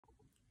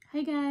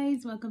Hi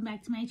guys, welcome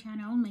back to my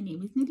channel. My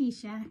name is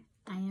Nadisha.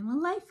 I am a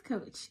life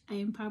coach. I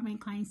empower my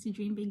clients to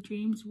dream big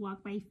dreams,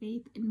 walk by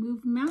faith, and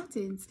move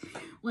mountains.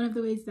 One of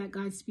the ways that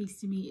God speaks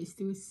to me is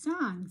through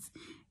songs.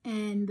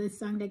 And the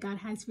song that God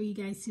has for you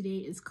guys today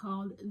is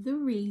called The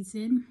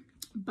Reason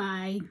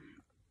by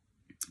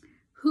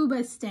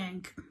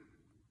Hoobastank.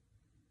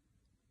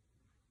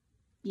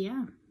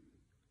 Yeah.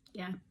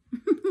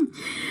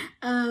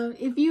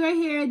 If you are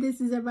here, this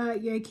is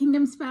about your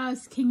kingdom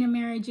spouse, kingdom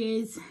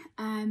marriages,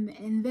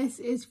 and this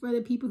is for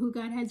the people who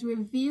God has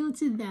revealed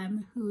to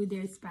them who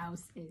their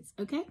spouse is.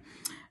 Okay,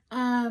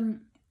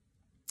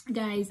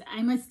 guys,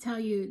 I must tell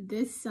you,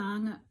 this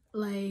song,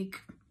 like,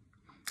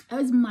 I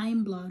was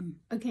mind blown.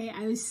 Okay,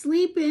 I was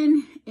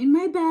sleeping in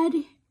my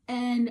bed,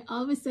 and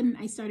all of a sudden,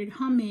 I started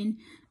humming.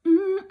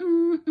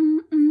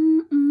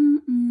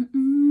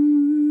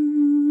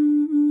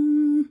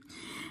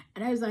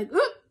 And I was like,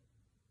 oh,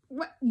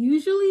 what?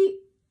 Usually,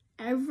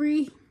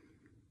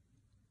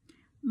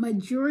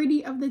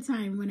 majority of the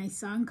time when a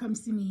song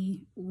comes to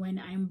me when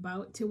I'm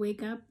about to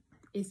wake up,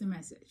 it's a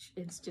message.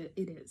 It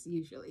is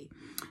usually.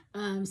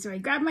 So I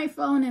grabbed my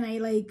phone and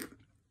I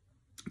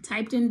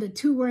typed in the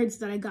 2 words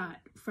that I got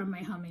from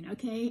my humming,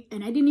 okay?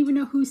 And I didn't even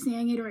know who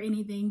sang it or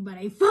anything, but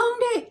I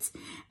found it.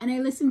 And I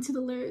listened to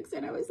the lyrics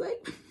and I was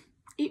like,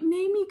 it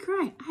made me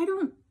cry. I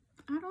don't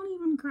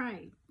even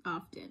cry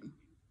often.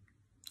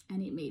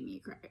 And it made me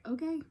cry,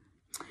 okay?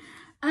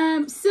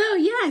 So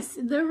yes,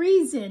 The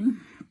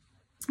Reason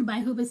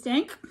by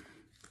Hoobastank.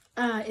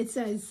 It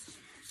says,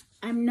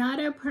 I'm not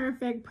a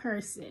perfect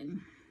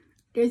person.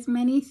 There's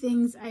many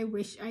things I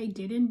wish I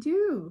didn't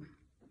do,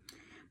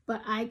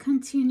 but I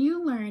continue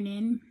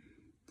learning.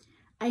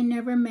 I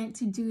never meant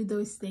to do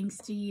those things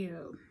to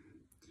you.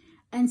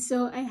 And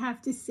so I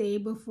have to say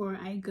before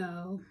I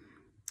go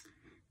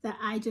that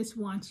I just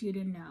want you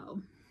to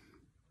know.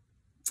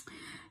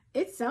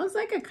 It sounds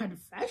like a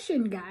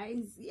confession,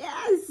 guys.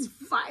 Yes,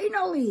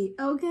 finally.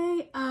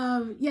 Okay.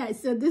 Yeah,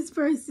 so this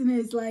person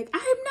is like,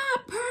 I'm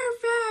not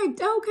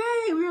perfect.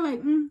 Okay. We're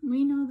like,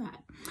 we know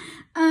that.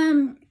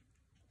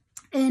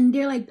 And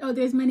they're like, oh,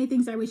 there's many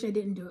things I wish I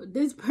didn't do.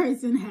 This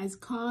person has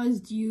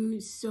caused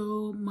you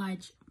so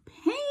much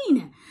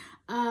pain,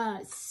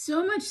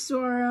 so much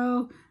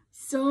sorrow,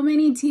 so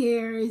many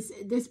tears.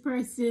 This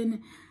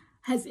person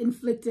has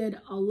inflicted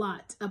a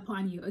lot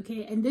upon you,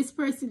 okay? And this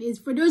person is,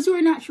 for those who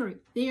are not sure,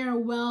 they are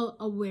well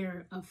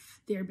aware of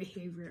their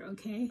behavior,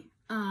 okay?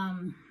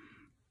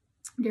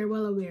 They're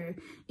well aware.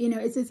 You know,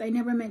 it says, I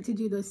never meant to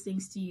do those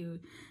things to you.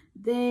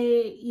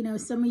 They, you know,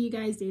 some of you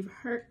guys, they've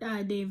hurt,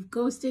 they've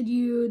ghosted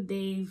you,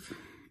 they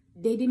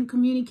didn't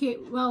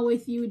communicate well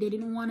with you, they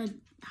didn't want to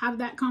have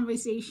that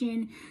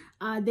conversation.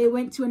 They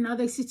went to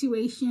another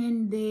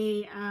situation,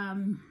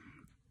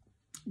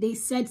 they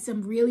said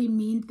some really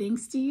mean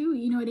things to you,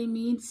 you know what I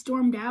mean?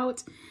 Stormed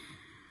out.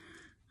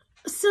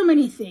 So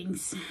many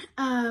things.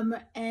 And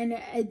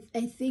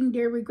I think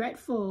they're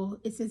regretful.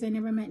 It says, I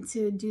never meant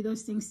to do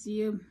those things to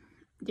you.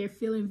 They're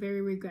feeling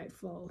very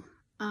regretful.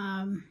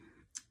 And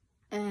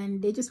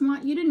they just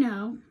want you to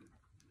know,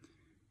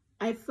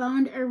 I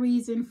found a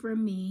reason for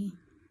me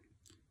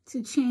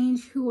to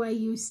change who I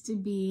used to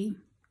be,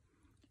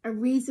 a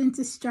reason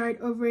to start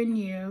over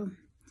anew,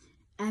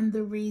 and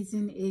the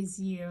reason is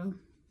you.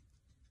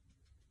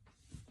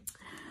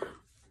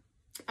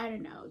 I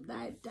don't know,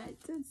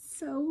 that's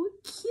so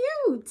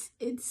cute.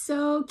 It's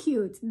so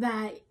cute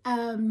that,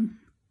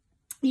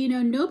 you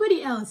know,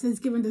 nobody else has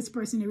given this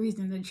person a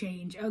reason to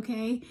change,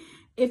 okay?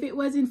 If it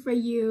wasn't for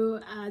you,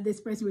 this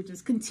person would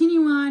just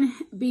continue on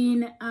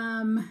being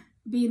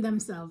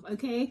themselves,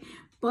 okay?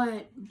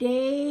 But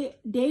they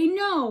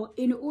know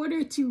in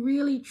order to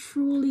really,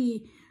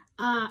 truly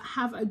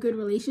have a good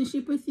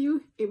relationship with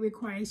you, it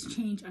requires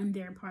change on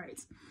their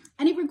part.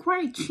 And it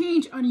required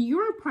change on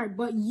your part,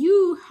 but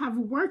you have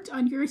worked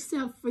on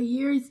yourself for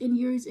years and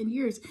years and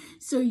years.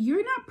 So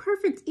you're not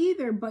perfect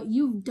either, but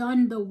you've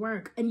done the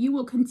work and you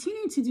will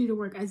continue to do the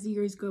work as the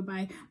years go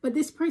by. But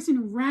this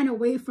person ran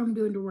away from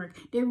doing the work.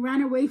 They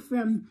ran away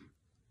from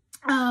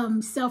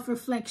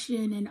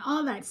self-reflection and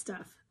all that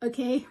stuff,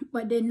 okay?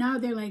 But then now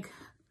they're like,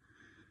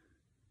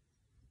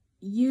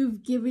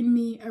 you've given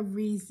me a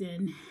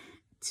reason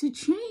to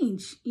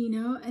change, you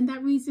know, and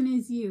that reason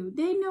is you.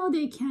 They know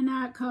they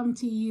cannot come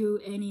to you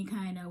any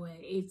kind of way.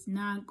 It's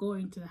not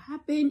going to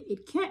happen.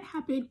 It can't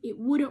happen. It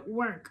wouldn't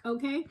work,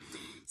 okay?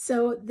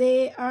 So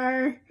they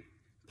are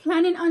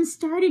planning on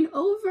starting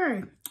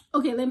over.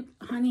 Okay,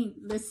 honey,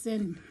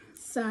 listen,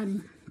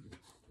 son.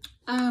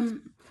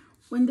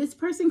 When this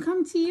person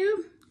comes to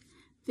you,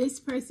 this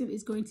person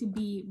is going to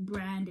be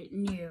brand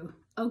new,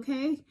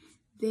 okay?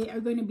 They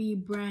are going to be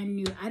brand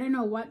new. I don't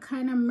know what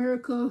kind of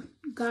miracle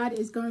God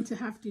is going to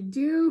have to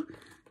do,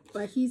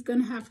 but he's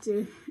going to have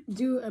to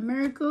do a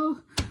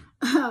miracle.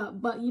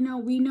 But, you know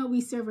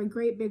we serve a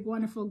great, big,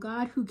 wonderful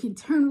God who can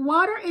turn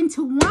water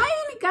into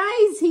wine,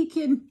 guys. He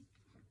can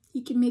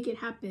make it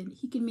happen.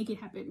 He can make it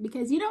happen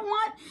because you don't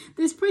want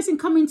this person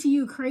coming to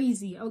you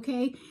crazy,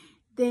 okay?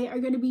 They are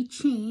going to be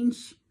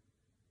changed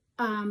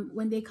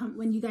when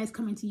you guys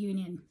come into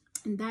union.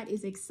 And that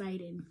is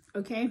exciting,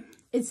 okay?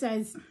 It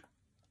says,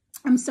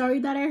 I'm sorry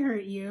that I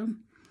hurt you.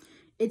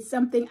 It's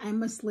something I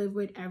must live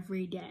with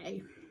every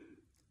day.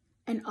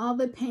 And all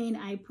the pain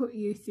I put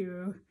you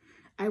through,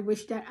 I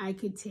wish that I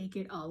could take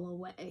it all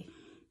away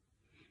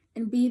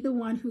and be the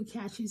one who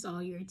catches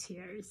all your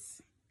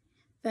tears.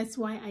 That's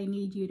why I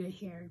need you to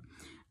hear.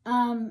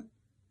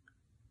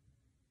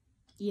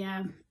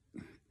 Yeah,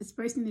 this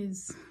person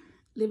is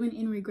living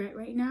in regret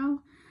right now.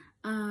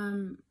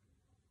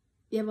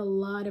 You have a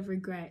lot of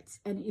regrets,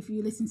 and if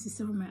you listen to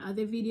some of my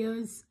other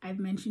videos, I've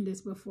mentioned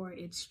this before.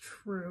 It's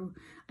true.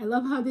 I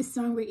love how this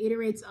song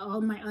reiterates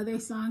all my other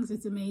songs.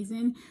 It's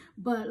amazing.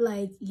 But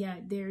like, yeah,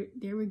 they're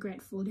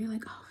regretful. They're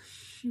like, oh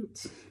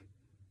shoot,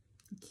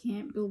 I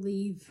can't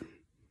believe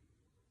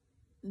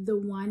the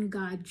one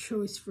God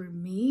chose for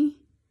me,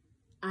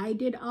 I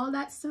did all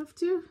that stuff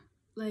too.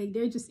 Like,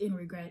 they're just in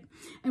regret.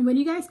 And when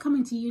you guys come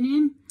into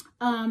union,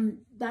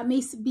 that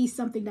may be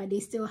something that they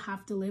still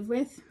have to live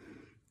with.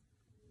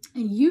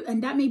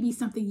 And that may be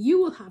something you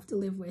will have to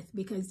live with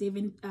because they've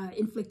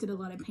inflicted a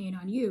lot of pain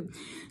on you.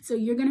 So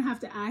you're going to have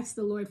to ask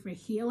the Lord for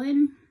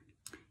healing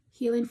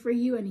for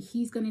you, and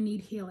he's going to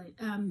need healing.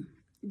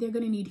 They're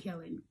going to need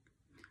healing.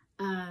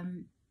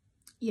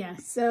 Yeah,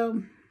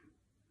 so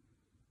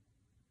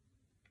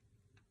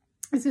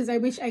it says, I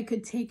wish I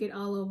could take it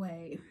all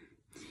away.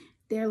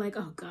 They're like,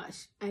 oh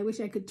gosh, I wish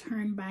I could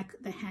turn back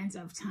the hands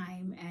of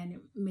time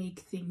and make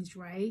things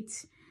right,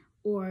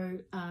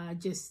 or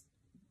just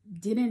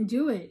didn't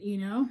do it, you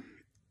know,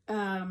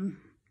 and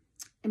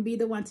be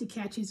the one who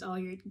catches all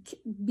your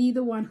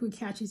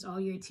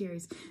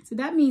tears. So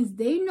that means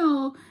they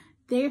know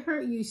they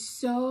hurt you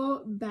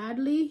so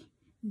badly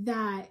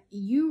that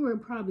you were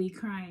probably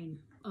crying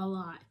a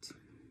lot,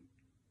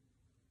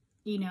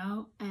 you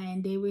know,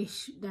 and they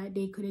wish that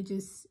they could have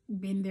just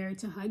been there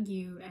to hug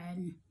you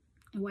and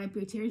wipe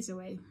your tears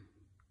away.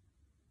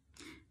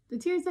 The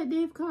tears that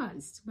they've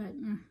caused, but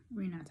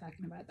we're not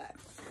talking about that.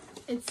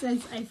 It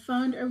says, I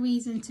found a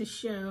reason to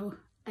show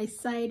a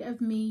side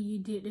of me you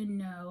didn't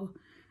know,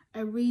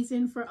 a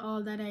reason for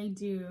all that I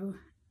do,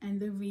 and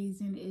the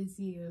reason is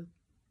you.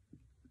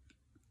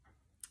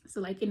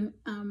 So like in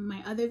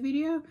my other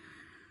video,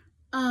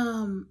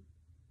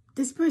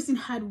 this person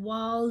had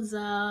walls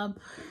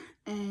up,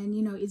 and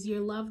you know, it's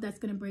your love that's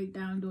going to break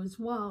down those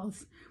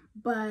walls.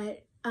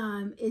 But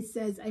it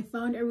says, I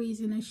found a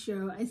reason to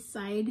show a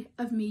side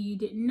of me you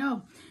didn't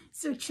know.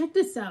 So check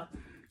this out.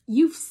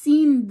 You've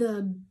seen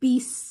the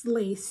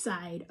beastly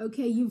side,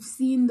 okay? You've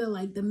seen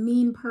the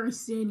mean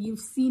person. You've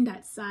seen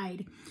that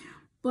side.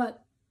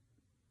 But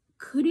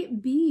could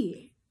it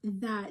be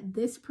that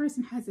this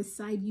person has a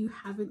side you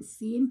haven't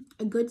seen,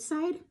 a good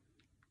side?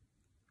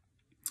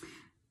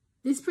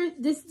 This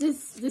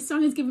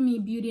song is giving me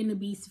Beauty and the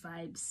Beast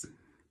vibes.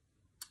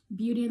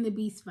 Beauty and the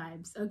Beast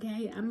vibes,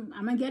 okay? I'm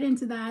gonna get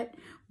into that,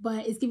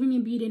 but it's giving me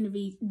Beauty and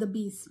the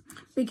Beast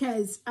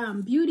because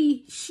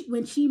Beauty,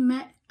 when she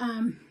met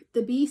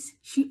the Beast,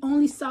 she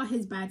only saw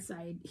his bad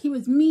side. He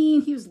was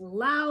mean, he was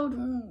loud,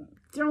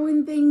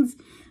 throwing things.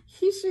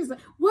 She's like,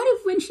 what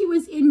if when she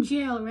was in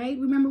jail, right?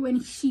 Remember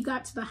when she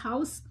got to the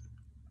house,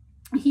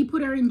 he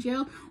put her in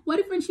jail? What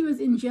if when she was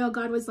in jail,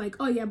 God was like,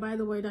 oh yeah, by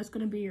the way, that's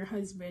gonna be your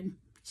husband?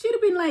 She'd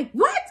have been like,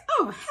 what?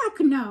 Oh, heck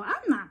no,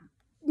 I'm not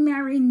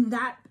marrying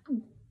that.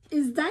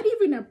 Is that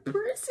even a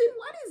person?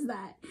 What is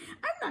that?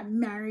 I'm not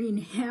marrying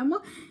him.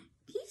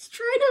 He's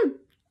trying to,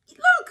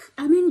 look,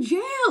 I'm in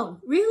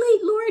jail. Really,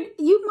 Lord?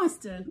 You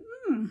must have.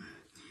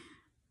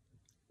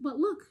 But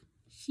look,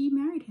 she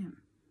married him.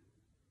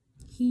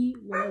 He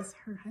was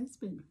her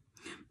husband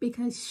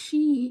because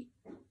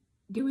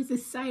there was a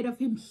side of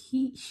him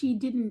she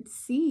didn't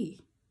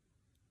see.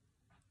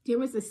 There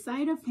was a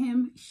side of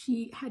him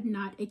she had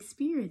not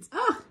experienced.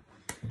 Oh,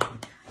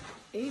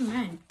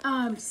 amen.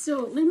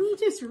 So let me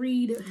just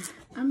read.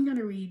 I'm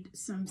gonna read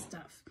some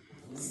stuff.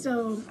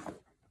 So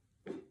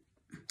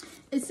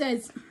it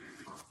says,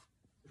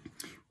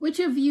 which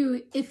of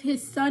you, if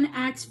his son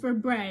asks for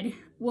bread,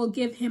 will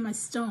give him a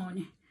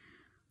stone?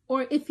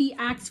 Or if he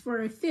asks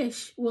for a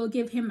fish, will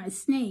give him a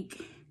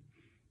snake?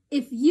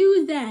 If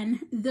you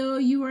then, though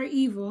you are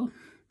evil,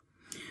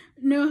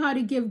 know how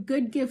to give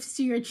good gifts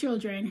to your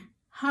children,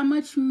 how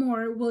much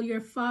more will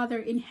your Father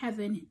in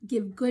heaven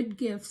give good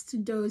gifts to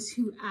those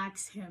who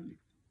ask him?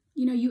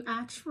 You know, you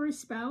ask for a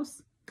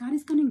spouse, God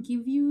is going to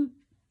give you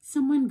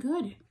someone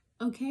good,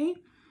 okay?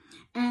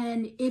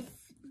 And if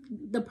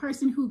the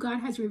person who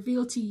God has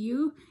revealed to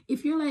you,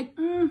 if you're like,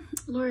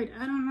 Lord,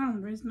 I don't know,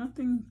 there's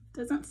nothing,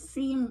 doesn't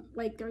seem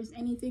like there's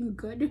anything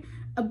good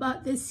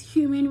about this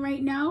human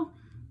right now,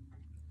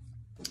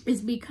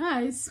 is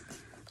because,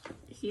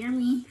 hear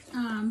me,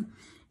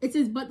 it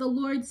says, but the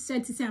Lord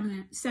said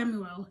to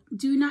Samuel,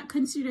 do not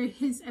consider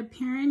his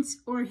appearance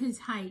or his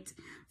height,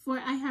 for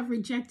I have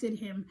rejected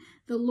him.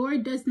 The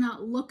Lord does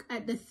not look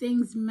at the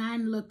things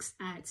man looks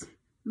at.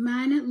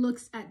 Man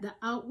looks at the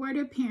outward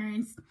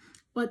appearance,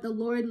 but the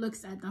Lord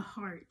looks at the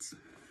heart.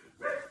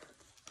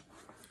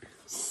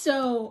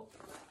 So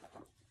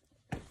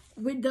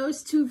with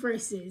those two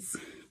verses,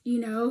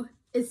 you know,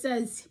 it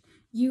says,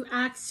 you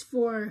ask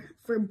for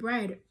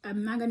bread,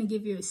 I'm not going to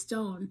give you a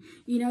stone.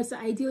 You know, so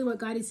ideally what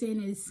God is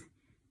saying is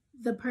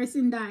the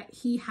person that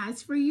he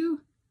has for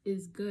you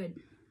is good.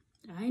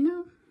 I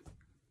know.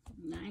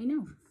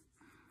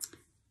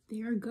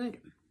 They are good.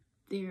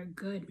 They are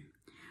good.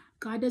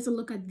 God doesn't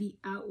look at the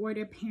outward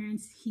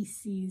appearance. He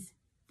sees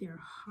their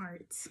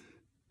heart.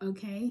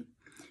 Okay?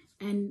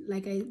 And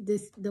like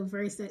the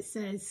verse that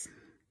says,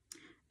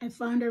 I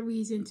found a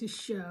reason to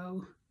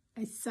show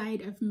a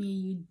side of me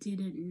you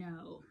didn't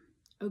know.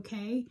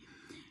 Okay?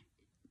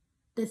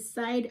 The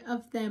side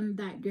of them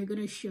that they're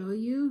going to show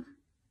you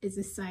is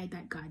the side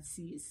that God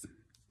sees.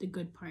 The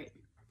good part,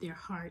 their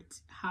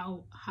heart,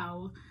 how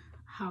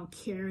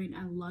caring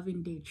and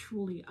loving they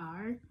truly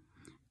are.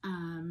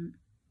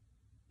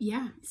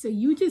 Yeah, so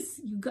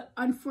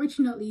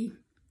unfortunately,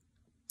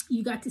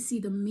 you got to see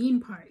the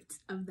mean part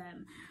of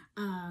them.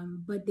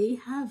 But they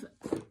have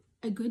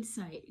a good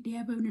side. They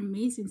have an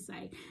amazing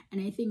side.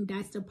 And I think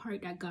that's the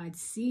part that God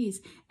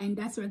sees. And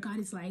that's where God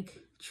is like,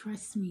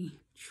 trust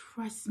me.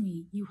 Trust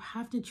me. You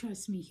have to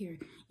trust me here.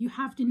 You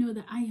have to know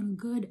that I am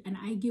good and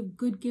I give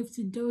good gifts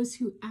to those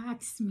who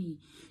ask me.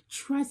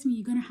 Trust me.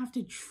 You're going to have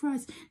to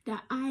trust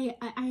that I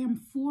am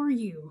for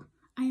you.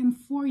 I am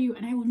for you,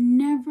 and I will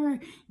never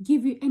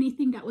give you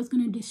anything that was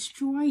going to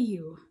destroy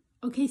you.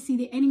 Okay, see,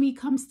 the enemy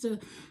comes to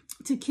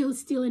kill,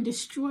 steal, and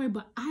destroy,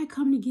 but I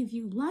come to give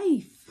you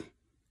life.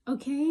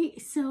 Okay,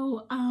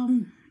 so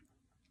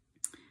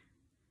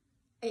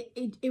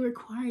it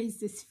requires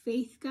this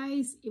faith,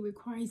 guys. It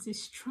requires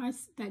this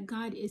trust that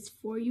God is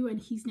for you and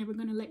he's never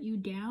going to let you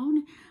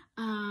down.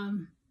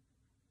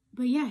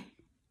 But yeah,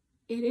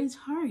 it is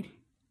hard.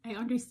 I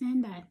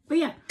understand that. But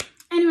yeah,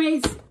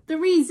 anyways, the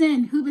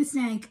reason,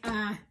 Hoobastank,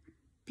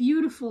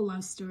 beautiful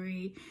love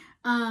story.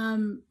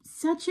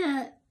 Such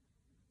a,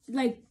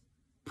 like,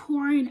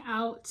 pouring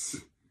out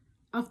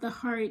of the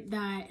heart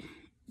that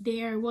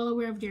they are well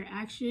aware of their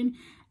action,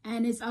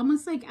 and it's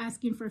almost like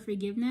asking for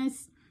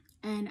forgiveness.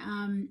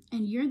 And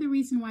you're the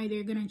reason why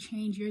they're gonna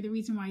change. You're the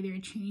reason why they're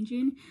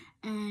changing,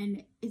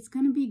 and it's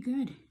gonna be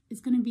good.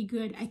 It's gonna be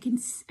good. I can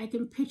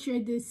picture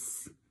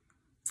this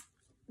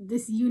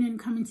union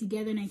coming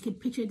together, and I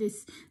could picture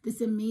this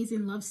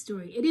amazing love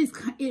story.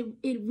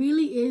 It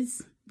really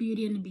is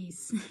Beauty and the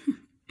Beast.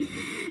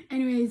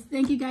 Anyways,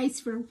 thank you guys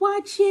for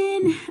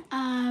watching.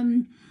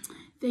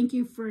 Thank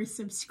you for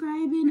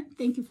subscribing.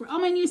 Thank you for all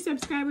my new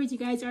subscribers. You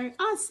guys are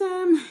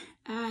awesome.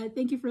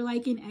 Thank you for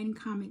liking and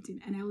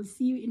commenting, and I will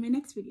see you in my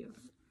next video.